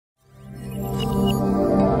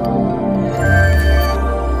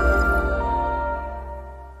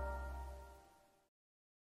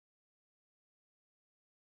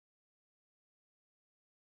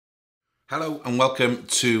Hello and welcome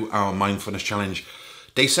to our Mindfulness Challenge,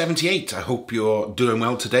 day 78. I hope you're doing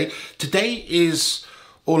well today. Today is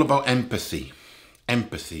all about empathy.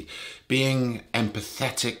 Empathy, being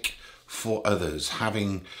empathetic for others,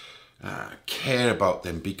 having care about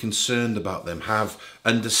them, be concerned about them, have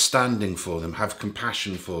understanding for them, have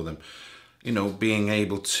compassion for them. You know, being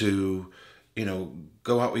able to,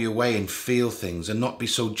 go out of your way and feel things and not be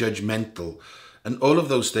so judgmental. And all of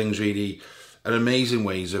those things really are amazing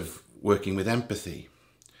ways of working with empathy.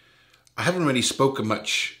 I haven't really spoken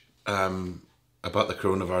much about the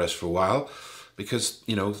coronavirus for a while because,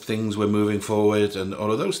 things were moving forward and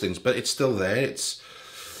all of those things, but it's still there.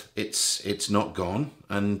 It's not gone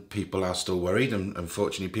and people are still worried and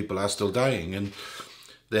unfortunately people are still dying. And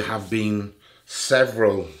there have been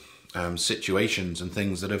several situations and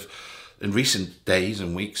things that have, in recent days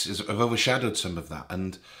and weeks, have overshadowed some of that.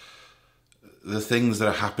 And the things that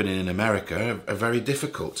are happening in America are very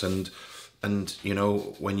difficult, and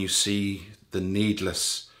when you see the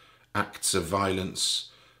needless acts of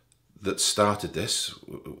violence that started this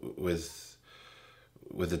with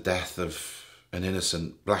the death of an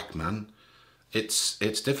innocent black man, it's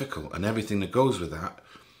difficult, and everything that goes with that.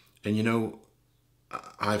 And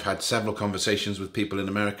I've had several conversations with people in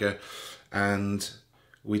America, and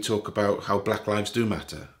we talk about how Black lives do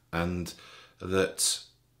matter, and that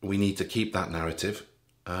we need to keep that narrative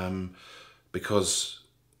because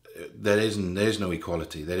there is no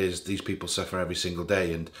equality. These people suffer every single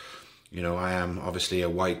day. And, I am obviously a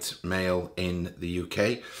white male in the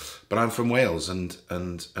UK, but I'm from Wales and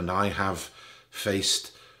I have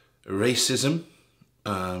faced racism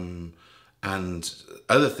and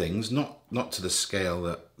other things, not to the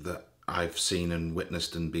scale that I've seen and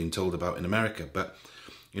witnessed and been told about in America. But,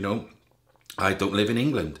 I don't live in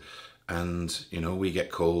England. And, we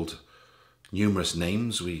get called numerous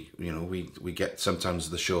names. We get sometimes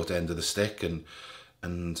the short end of the stick, and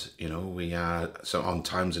we are, so on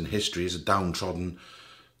times in history, as a downtrodden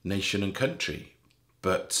nation and country,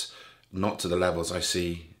 but not to the levels I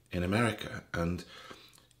see in America. And,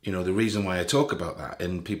 the reason why I talk about that,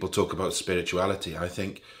 and people talk about spirituality, I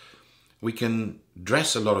think we can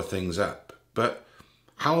dress a lot of things up, but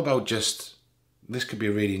how about this could be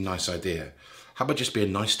a really nice idea. How about just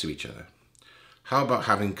being nice to each other? How about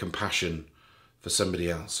having compassion for somebody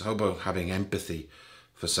else? How about having empathy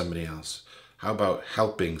for somebody else? How about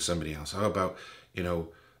helping somebody else? How about,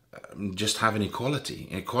 just having equality?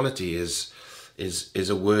 Equality is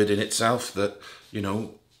a word in itself that,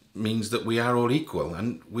 means that we are all equal,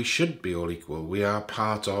 and we should be all equal. We are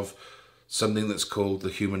part of something that's called the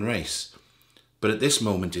human race. But at this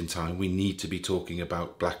moment in time, we need to be talking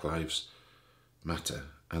about Black Lives Matter.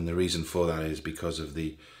 And the reason for that is because of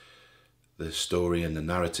the story and the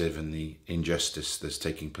narrative and the injustice that's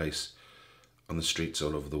taking place on the streets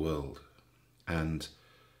all over the world. And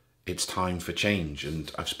it's time for change.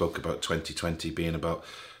 And I've spoke about 2020 being about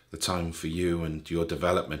the time for you and your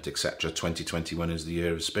development, etc. 2021 is the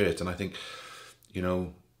year of spirit. And I think, it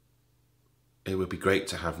would be great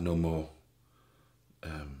to have no more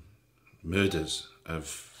murders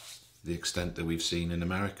of the extent that we've seen in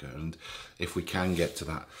America. And if we can get to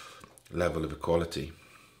that level of equality,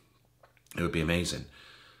 it would be amazing.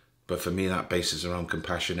 But for me, that bases around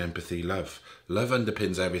compassion, empathy, love. Love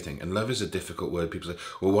underpins everything. And love is a difficult word. People say,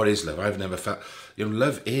 well, what is love? I've never felt...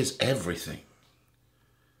 love is everything.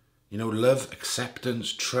 Love,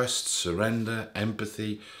 acceptance, trust, surrender,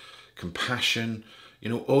 empathy, compassion.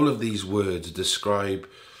 All of these words describe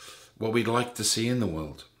what we'd like to see in the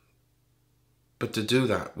world. But to do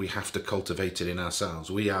that, we have to cultivate it in ourselves.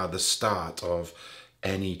 We are the start of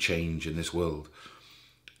any change in this world.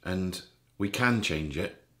 And we can change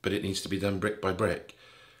it, but it needs to be done brick by brick.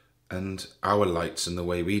 And our lights and the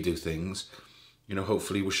way we do things,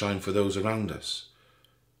 hopefully will shine for those around us.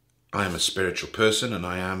 I am a spiritual person, and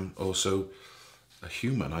I am also a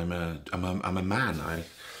human. I'm a man.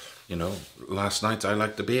 Last night I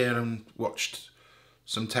liked a beer and watched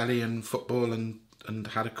some telly and football and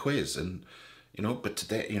had a quiz. And but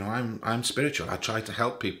today, I'm spiritual. I try to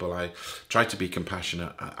help people. I try to be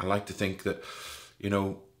compassionate. I like to think that,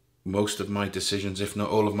 most of my decisions, if not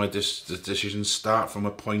all of my decisions, start from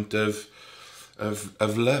a point of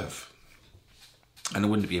love. And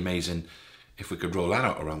wouldn't it be amazing if we could roll that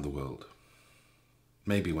out around the world?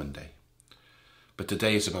 Maybe one day. But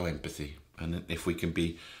today is about empathy. And if we can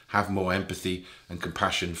have more empathy and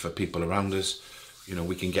compassion for people around us,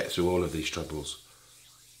 we can get through all of these troubles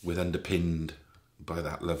underpinned by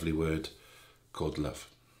that lovely word called love.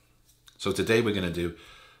 So today we're going to do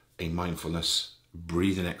a mindfulness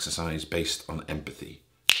breathing exercise based on empathy.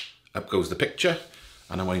 Up goes the picture,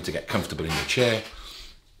 and I want you to get comfortable in your chair.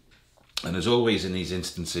 And as always in these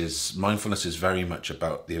instances, mindfulness is very much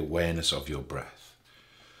about the awareness of your breath.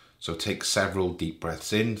 So take several deep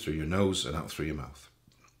breaths in through your nose and out through your mouth.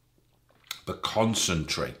 But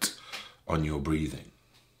concentrate on your breathing.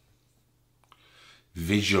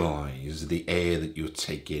 Visualize the air that you're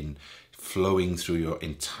taking flowing through your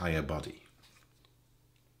entire body.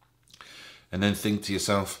 And then think to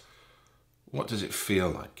yourself, what does it feel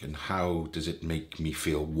like, and how does it make me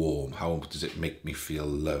feel warm? How does it make me feel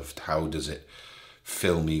loved? How does it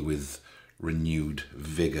fill me with renewed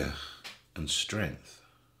vigor and strength?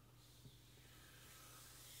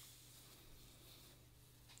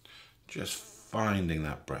 Just finding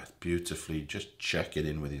that breath beautifully, just check it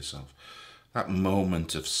in with yourself. That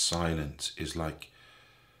moment of silence is like,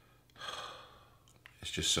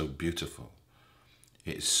 it's just so beautiful.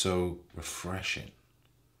 It's so refreshing.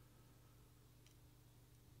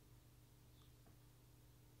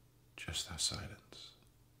 Just that silence.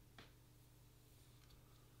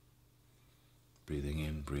 Breathing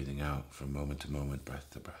in, breathing out from moment to moment, breath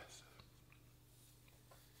to breath.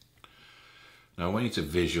 Now I want you to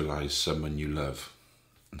visualize someone you love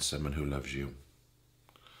and someone who loves you.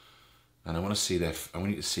 And I want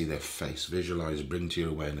you to see their face. Visualize, bring to your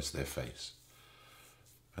awareness their face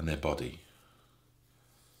and their body.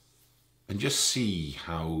 And just see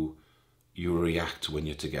how you react when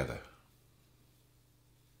you're together.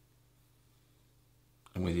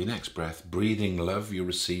 And with your next breath, breathing love you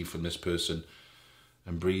receive from this person,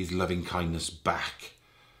 and breathe loving kindness back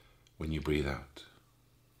when you breathe out.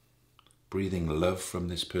 Breathing love from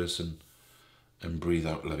this person, and breathe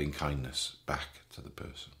out loving kindness back to the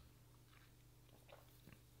person.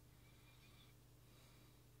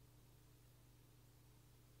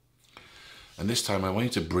 And this time I want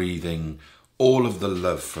you to breathe in all of the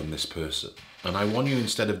love from this person. And I want you,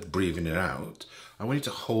 instead of breathing it out, I want you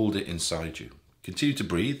to hold it inside you. Continue to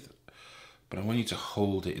breathe, but I want you to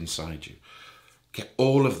hold it inside you. Get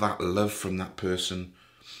all of that love from that person,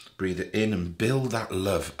 breathe it in and build that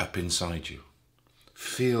love up inside you.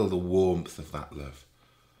 Feel the warmth of that love.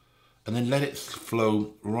 And then let it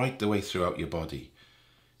flow right the way throughout your body.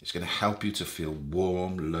 It's going to help you to feel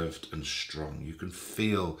warm, loved and strong. You can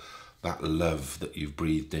feel that love that you've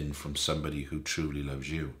breathed in from somebody who truly loves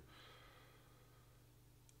you.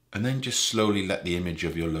 And then just slowly let the image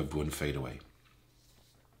of your loved one fade away.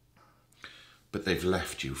 But they've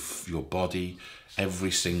left you. Your body, every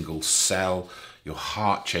single cell, your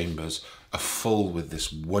heart chambers are full with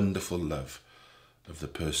this wonderful love of the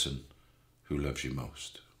person who loves you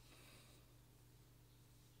most.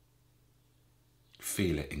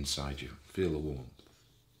 Feel it inside you. Feel the warmth.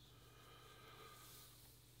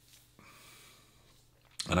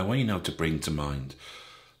 And I want you now to bring to mind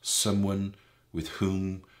someone with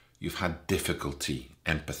whom you've had difficulty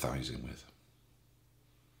empathizing with.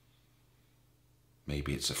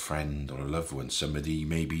 Maybe it's a friend or a loved one, somebody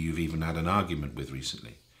maybe you've even had an argument with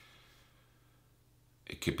recently.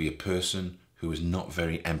 It could be a person who is not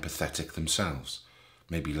very empathetic themselves,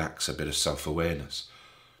 maybe lacks a bit of self-awareness.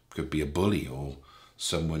 It could be a bully or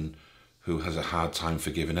someone who has a hard time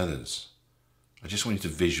forgiving others. I just want you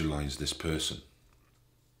to visualize this person.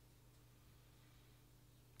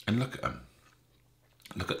 And look at them.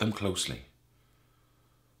 Look at them closely.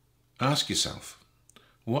 Ask yourself,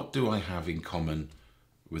 what do I have in common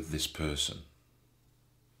with this person?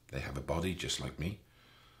 They have a body just like me.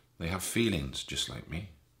 They have feelings just like me.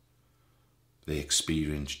 They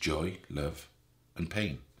experience joy, love, and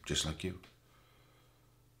pain just like you.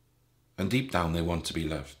 And deep down they want to be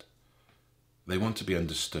loved. They want to be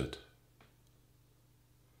understood.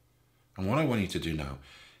 And what I want you to do now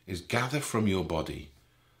is gather from your body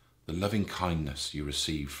the loving kindness you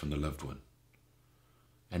received from the loved one.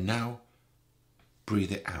 And now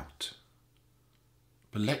breathe it out.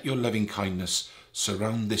 But let your loving kindness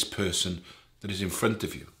surround this person that is in front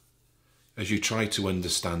of you as you try to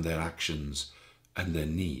understand their actions and their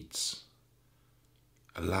needs.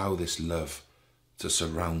 Allow this love to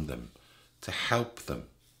surround them, to help them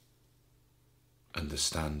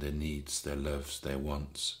understand their needs, their loves, their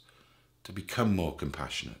wants, to become more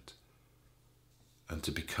compassionate and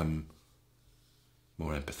to become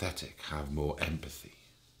more empathetic, have more empathy.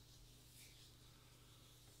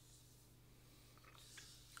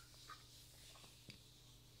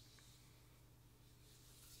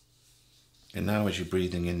 And now as you're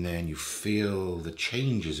breathing in there and you feel the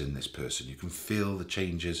changes in this person, you can feel the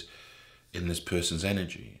changes in this person's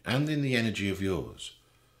energy and in the energy of yours.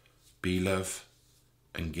 Be love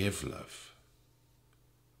and give love.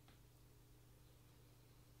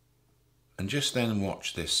 And just then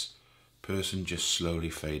watch this person just slowly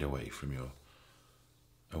fade away from your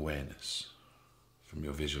awareness. from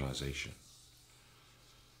your visualization.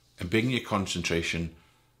 And bring your concentration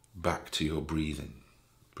back to your breathing.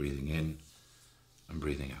 Breathing in and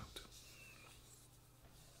breathing out.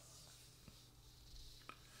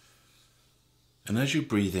 And as you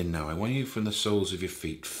breathe in now, I want you from the soles of your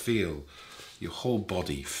feet, feel your whole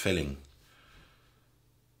body filling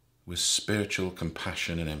with spiritual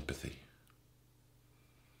compassion and empathy.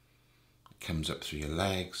 It comes up through your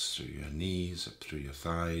legs, through your knees, up through your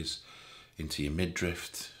thighs, into your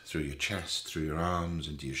midriff, through your chest, through your arms,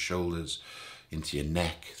 into your shoulders, into your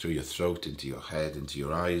neck, through your throat, into your head, into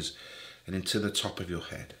your eyes, and into the top of your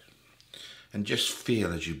head. And just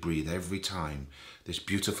feel as you breathe every time this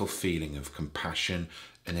beautiful feeling of compassion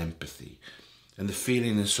and empathy. And the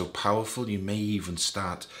feeling is so powerful, you may even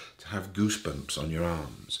start to have goosebumps on your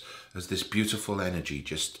arms as this beautiful energy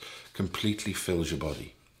just completely fills your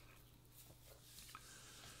body.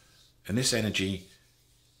 And this energy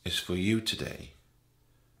is for you today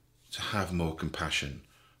to have more compassion,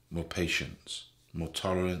 more patience, more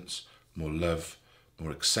tolerance, more love,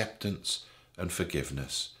 more acceptance and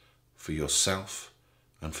forgiveness for yourself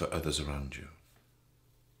and for others around you.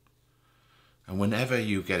 And whenever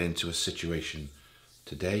you get into a situation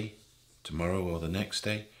today, tomorrow or the next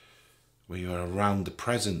day, where you are around the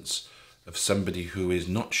presence of somebody who is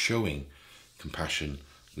not showing compassion,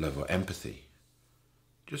 love or empathy,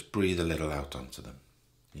 just breathe a little out onto them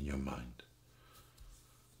in your mind.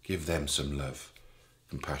 Give them some love,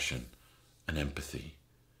 compassion and empathy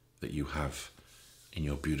that you have in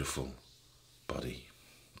your beautiful body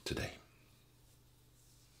today.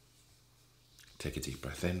 Take a deep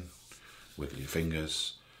breath in, wiggle your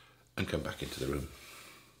fingers and come back into the room.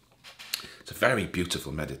 It's a very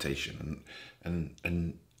beautiful meditation and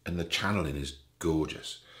the channeling is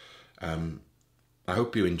gorgeous. I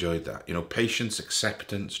hope you enjoyed that. You know, patience,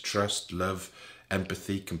 acceptance, trust, love,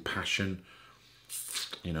 empathy, compassion,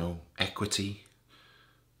 you know, equity,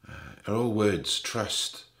 are all words,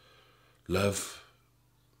 trust, love.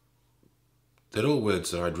 They're all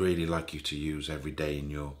words that I'd really like you to use every day in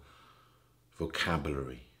your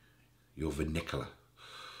vocabulary, your vernacular.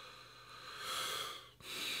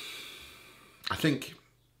 I think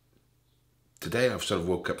today I've sort of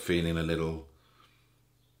woke up feeling a little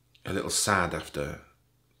sad after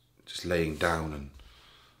just laying down and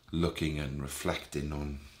looking and reflecting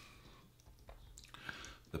on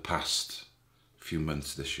the past few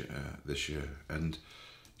months this year. And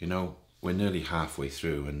you know, we're nearly halfway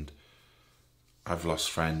through and I've lost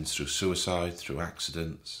friends through suicide, through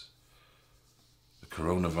accidents. The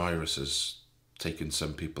coronavirus has taken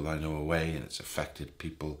some people I know away and it's affected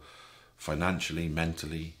people financially,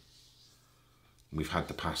 mentally. We've had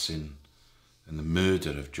the passing and the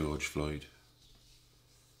murder of George Floyd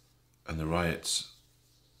and the riots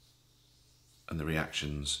and the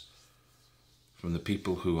reactions from the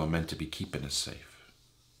people who are meant to be keeping us safe.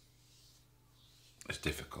 It's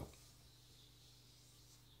difficult.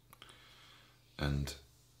 And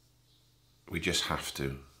we just have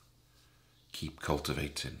to keep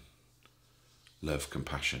cultivating love,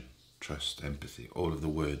 compassion, trust, empathy, all of the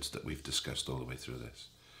words that we've discussed all the way through this.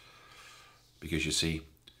 Because you see,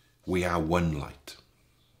 we are one light.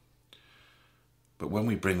 But when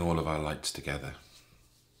we bring all of our lights together,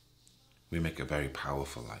 we make a very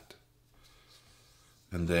powerful light.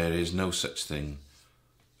 And there is no such thing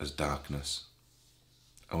as darkness,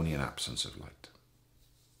 only an absence of light.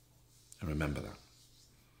 And remember that.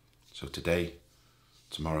 So today,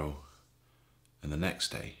 tomorrow, and the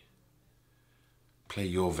next day, play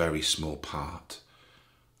your very small part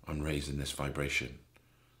on raising this vibration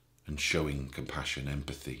and showing compassion,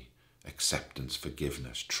 empathy, acceptance,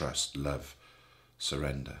 forgiveness, trust, love,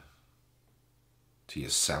 surrender to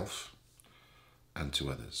yourself and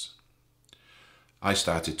to others. I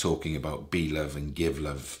started talking about be love and give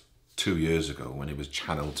love 2 years ago when it was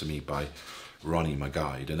channeled to me by Ronnie, my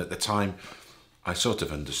guide, and at the time I sort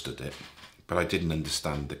of understood it, but I didn't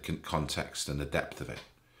understand the context and the depth of it.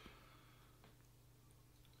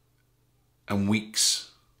 And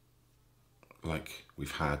weeks like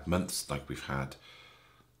we've had, months like we've had,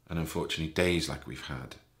 and unfortunately days like we've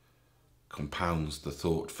had, compounds the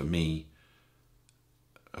thought for me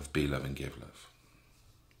of be love and give love.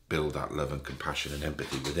 Build that love and compassion and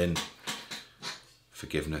empathy within.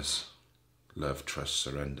 Forgiveness, love, trust,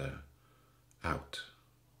 surrender out.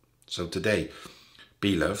 So today,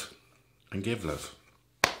 be love and give love.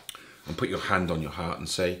 And put your hand on your heart and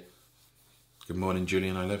say, good morning,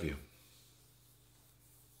 Julian, I love you.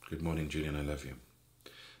 Good morning, Julian, I love you.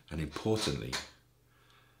 And importantly,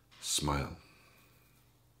 smile.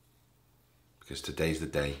 Because today's the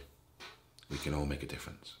day we can all make a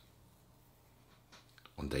difference.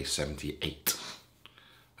 On day 78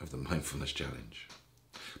 of the Mindfulness Challenge.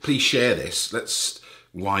 Please share this. Let's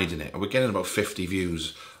widen it. We're getting about 50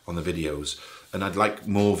 views on the videos, and I'd like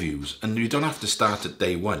more views. And you don't have to start at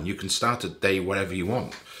day one. You can start at day wherever you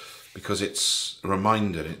want, because it's a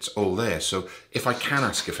reminder, it's all there. So if I can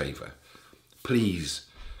ask a favour, please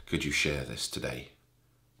could you share this today?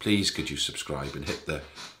 Please could you subscribe and hit the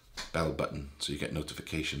bell button so you get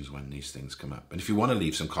notifications when these things come up. And if you want to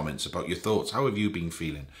leave some comments about your thoughts, how have you been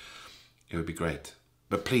feeling? It would be great.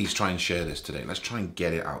 But please try and share this today. Let's try and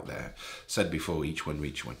get it out there. Said before, each one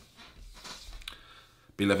reach one.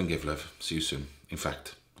 Be love and give love. See you soon. In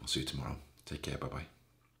fact, I'll see you tomorrow. Take care. Bye-bye.